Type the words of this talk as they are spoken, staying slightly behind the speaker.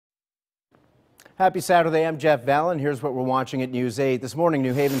Happy Saturday, I'm Jeff Vallon. Here's what we're watching at News 8. This morning,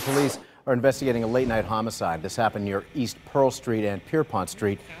 New Haven police are investigating a late-night homicide. This happened near East Pearl Street and Pierpont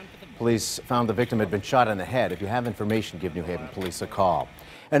Street. Police found the victim had been shot in the head. If you have information, give New Haven police a call.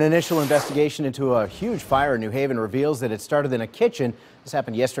 An initial investigation into a huge fire in New Haven reveals that it started in a kitchen. This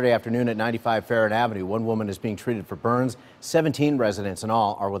happened yesterday afternoon at 95 Farron Avenue. One woman is being treated for burns. 17 residents in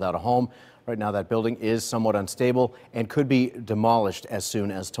all are without a home. Right now, that building is somewhat unstable and could be demolished as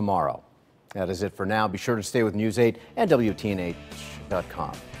soon as tomorrow. That is it for now. Be sure to stay with News 8 and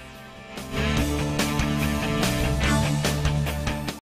WTNH.com.